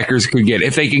that the Packers could get.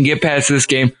 If they can get past this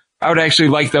game, I would actually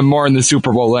like them more in the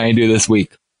Super Bowl than I do this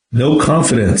week. No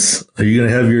confidence. Are you going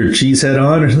to have your cheese head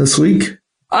on this week?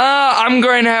 I'm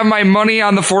going to have my money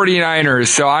on the 49ers,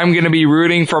 so I'm going to be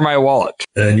rooting for my wallet.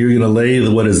 And you're going to lay,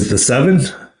 the 7?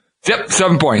 Yep,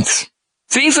 7 points.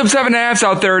 Seeing some 7.5s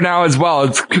out there now as well.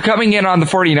 It's coming in on the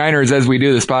 49ers as we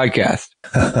do this podcast.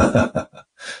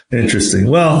 Interesting.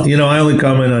 Well, I only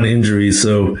comment on injuries,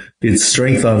 so it's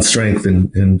strength on strength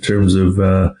in terms of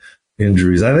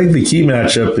injuries. I think the key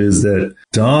matchup is that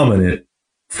dominant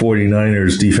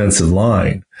 49ers defensive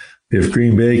line. If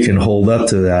Green Bay can hold up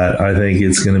to that, I think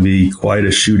it's going to be quite a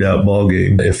shootout ball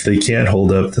game. If they can't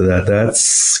hold up to that,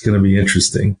 that's going to be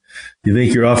interesting. Do you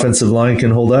think your offensive line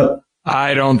can hold up?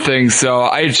 I don't think so.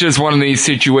 It's just one of these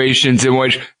situations in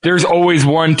which there's always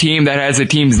one team that has a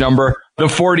team's number. The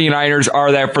 49ers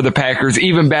are that for the Packers.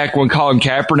 Even back when Colin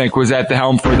Kaepernick was at the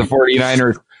helm for the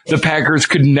 49ers, the Packers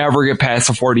could never get past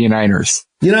the 49ers.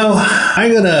 You know,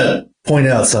 I'm going to point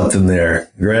out something there,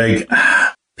 Greg.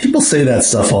 People say that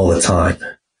stuff all the time,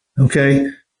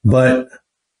 okay? But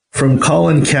from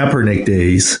Colin Kaepernick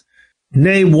days,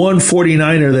 name one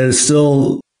 49er that is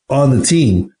still on the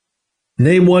team.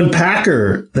 Name one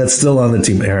Packer that's still on the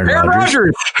team. Aaron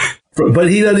Rodgers. But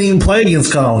he doesn't even play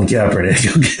against Colin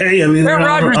Kaepernick, okay? I mean, Aaron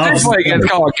Rodgers did play against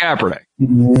Colin Kaepernick.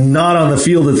 Not on the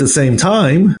field at the same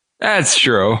time. That's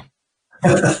true.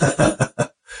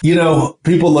 You know,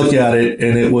 people look at it,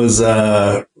 and it was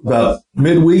about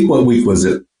midweek. What week was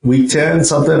it? Week 10,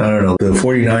 something? I don't know. The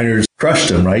 49ers crushed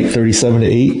them, right?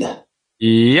 37-8?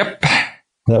 Yep.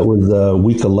 That was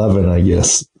week 11, I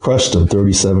guess. Crushed them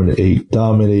 37-8.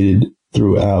 Dominated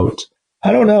throughout.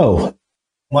 I don't know.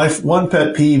 My one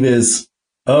pet peeve is,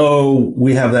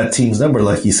 we have that team's number,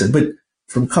 like you said. But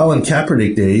from Colin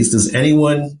Kaepernick days, does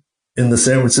anyone in the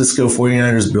San Francisco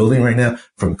 49ers building right now,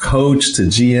 from coach to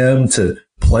GM to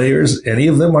players, any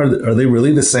of them, are they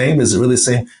really the same? Is it really the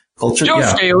same culture? Joe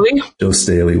Staley. Joe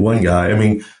Staley, one guy. I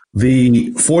mean,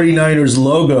 the 49ers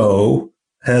logo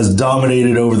has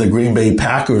dominated over the Green Bay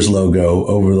Packers logo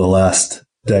over the last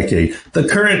decade. The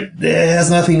current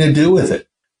has nothing to do with it.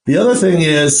 The other thing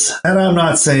is, and I'm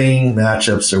not saying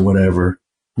matchups or whatever,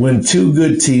 when two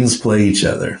good teams play each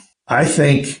other, I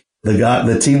think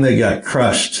the team that got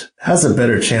crushed has a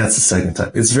better chance the second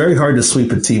time. It's very hard to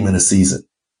sweep a team in a season.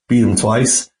 Beat them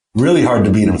twice. Really hard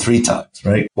to beat them 3 times,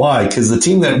 right? Why? Because the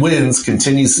team that wins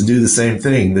continues to do the same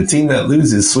thing. The team that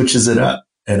loses switches it up,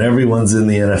 and everyone's in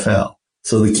the NFL.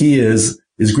 So the key is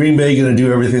Green Bay going to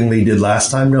do everything they did last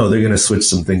time? No, they're going to switch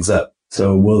some things up.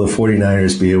 So will the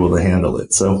 49ers be able to handle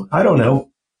it? So I don't know.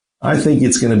 I think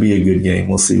it's going to be a good game.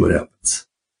 We'll see what happens.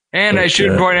 And I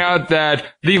should point out that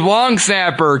the long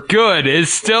snapper, Good,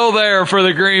 is still there for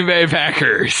the Green Bay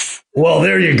Packers. Well,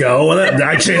 there you go. Well,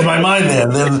 I changed my mind then.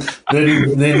 Then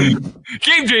game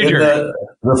changer. The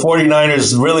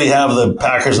 49ers really have the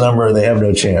Packers number and they have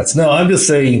no chance. No, I'm just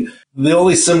saying the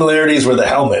only similarities were the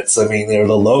helmets. I mean, they're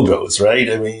the logos, right?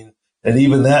 I mean, and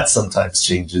even that sometimes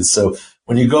changes. So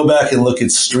when you go back and look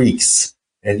at streaks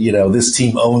and, you know, this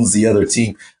team owns the other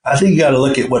team, I think you got to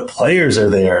look at what players are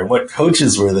there and what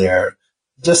coaches were there.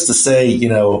 Just to say, you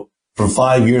know, from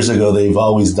 5 years ago, they've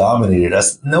always dominated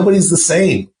us. Nobody's the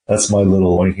same. That's my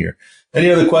little point here.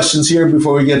 Any other questions here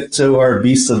before we get to our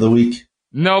Beast of the Week?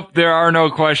 Nope, there are no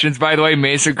questions. By the way,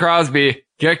 Mason Crosby,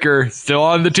 kicker, still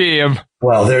on the team.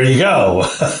 Well, there you go.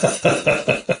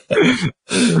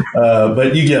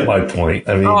 But you get my point.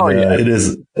 I mean, it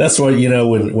is. That's what, you know,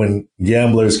 when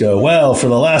gamblers go, well, for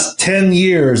the last 10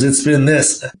 years, it's been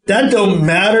this. That don't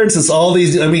matter. It's just all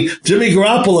these. I mean, Jimmy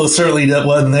Garoppolo certainly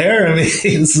wasn't there. I mean,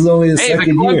 this is only his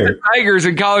second year. The Tigers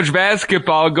in college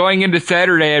basketball going into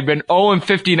Saturday had been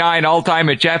 0-59 all time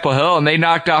at Chapel Hill, and they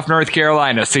knocked off North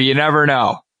Carolina. So you never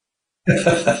know.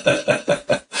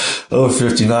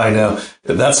 59 now.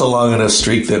 That's a long enough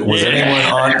streak that was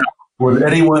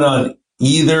anyone on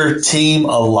either team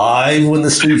alive when the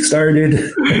streak started?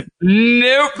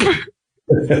 Nope.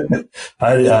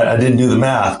 I didn't do the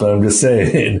math, but I'm just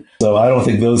saying. So I don't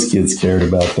think those kids cared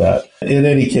about that. In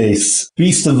any case,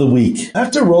 Beast of the Week. I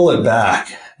have to roll it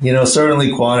back. You know,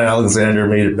 certainly Quan Alexander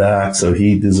made it back, so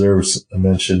he deserves a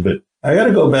mention. But I got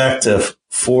to go back to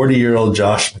 40-year-old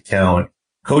Josh McCown.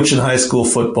 Coaching high school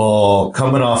football,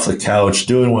 coming off the couch,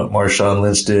 doing what Marshawn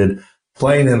Lynch did,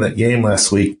 playing in that game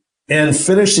last week, and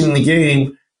finishing the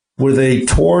game with a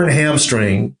torn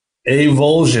hamstring,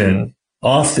 avulsion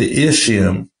off the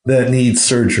ischium that needs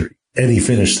surgery. And he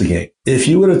finished the game. If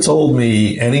you would have told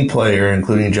me any player,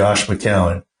 including Josh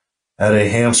McCown, had a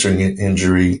hamstring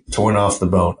injury torn off the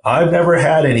bone, I've never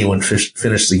had anyone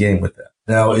finish the game with that.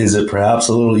 Now, is it perhaps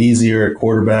a little easier at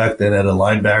quarterback than at a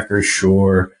linebacker?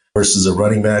 Sure. Versus a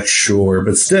running back, sure.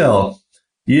 But still,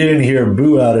 you didn't hear a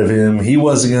boo out of him. He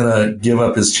wasn't going to give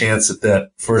up his chance at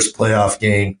that first playoff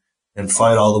game and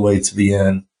fight all the way to the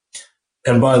end.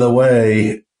 And by the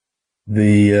way,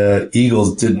 the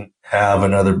Eagles didn't have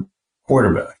another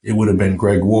quarterback. It would have been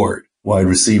Greg Ward, wide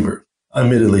receiver,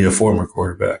 admittedly a former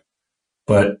quarterback.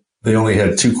 But they only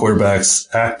had 2 quarterbacks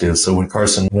active. So when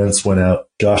Carson Wentz went out,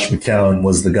 Josh McCown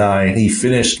was the guy, and he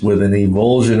finished with an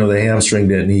avulsion of the hamstring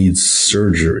that needs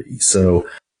surgery. So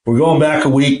we're going back a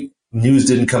week. News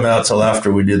didn't come out till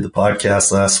after we did the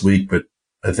podcast last week, but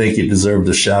I think it deserved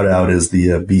a shout out as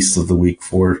the Beast of the Week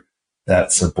for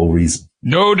that simple reason.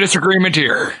 No disagreement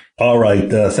here. All right.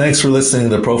 Thanks for listening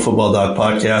to the Pro Football Doc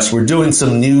podcast. We're doing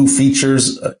some new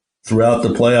features throughout the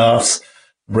playoffs.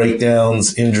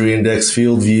 Breakdowns, injury index,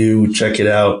 field view. Check it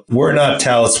out. We're not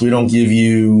touts. We don't give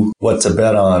you what to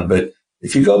bet on. But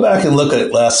if you go back and look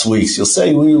at last week's, you'll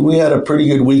say we had a pretty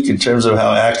good week in terms of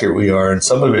how accurate we are. And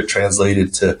some of it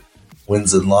translated to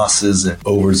wins and losses and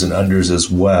overs and unders as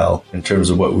well in terms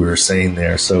of what we were saying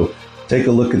there. So take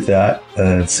a look at that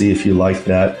and see if you like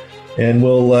that. And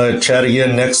we'll chat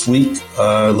again next week.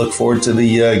 Look forward to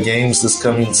the games this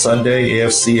coming Sunday,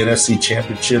 AFC and NFC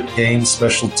Championship game,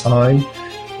 special time.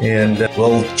 And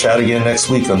we'll chat again next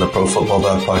week on the Pro Football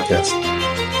Doc podcast.